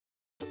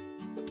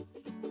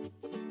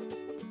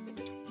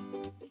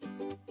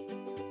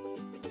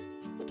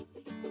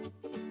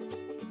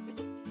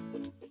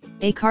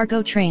A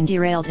cargo train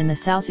derailed in the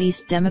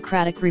Southeast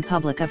Democratic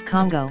Republic of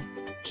Congo,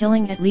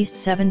 killing at least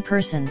 7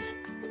 persons,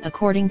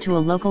 according to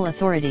a local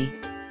authority.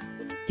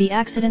 The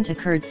accident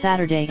occurred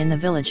Saturday in the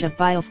village of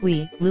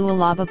Biofwi,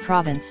 Lualaba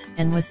province,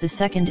 and was the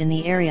second in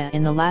the area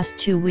in the last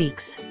 2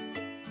 weeks.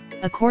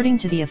 According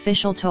to the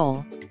official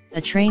toll, a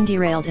train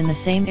derailed in the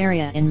same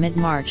area in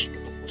mid-March,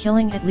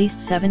 killing at least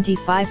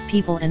 75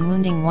 people and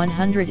wounding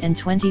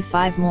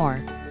 125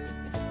 more.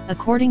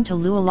 According to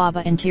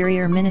Lualaba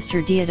Interior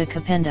Minister DR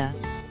Congo,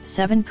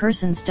 7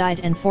 persons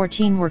died and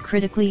 14 were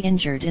critically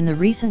injured in the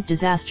recent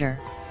disaster.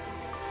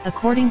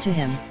 According to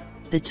him,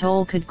 the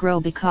toll could grow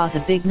because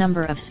a big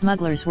number of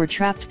smugglers were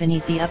trapped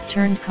beneath the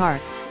upturned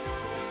carts.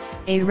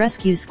 A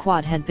rescue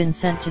squad had been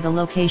sent to the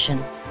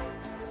location.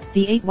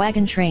 The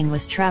 8-wagon train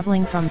was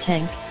traveling from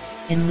Tank,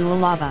 in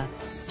Lualaba,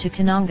 to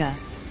Kananga,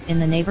 in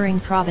the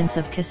neighboring province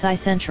of Kasai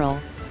Central,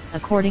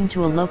 according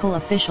to a local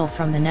official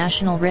from the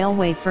national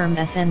railway firm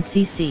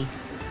SNCC.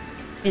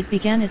 It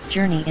began its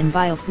journey in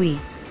Biofwi,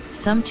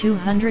 some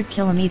 200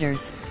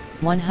 kilometers,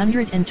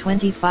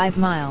 125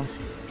 miles,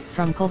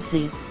 from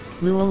Kolwezi,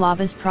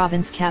 Lualaba's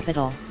province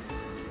capital.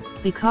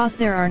 Because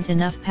there aren't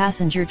enough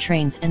passenger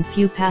trains and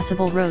few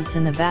passable roads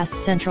in the vast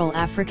Central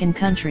African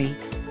country,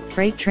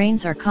 freight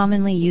trains are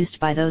commonly used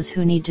by those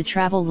who need to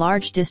travel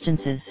large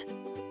distances.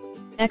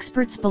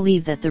 Experts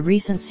believe that the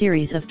recent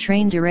series of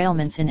train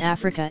derailments in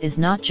Africa is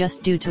not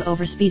just due to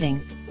overspeeding,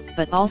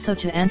 but also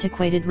to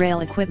antiquated rail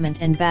equipment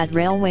and bad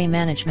railway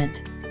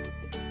management.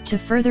 To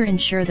further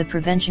ensure the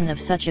prevention of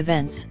such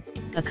events,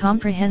 a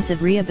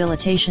comprehensive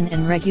rehabilitation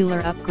and regular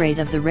upgrade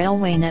of the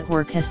railway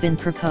network has been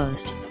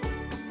proposed.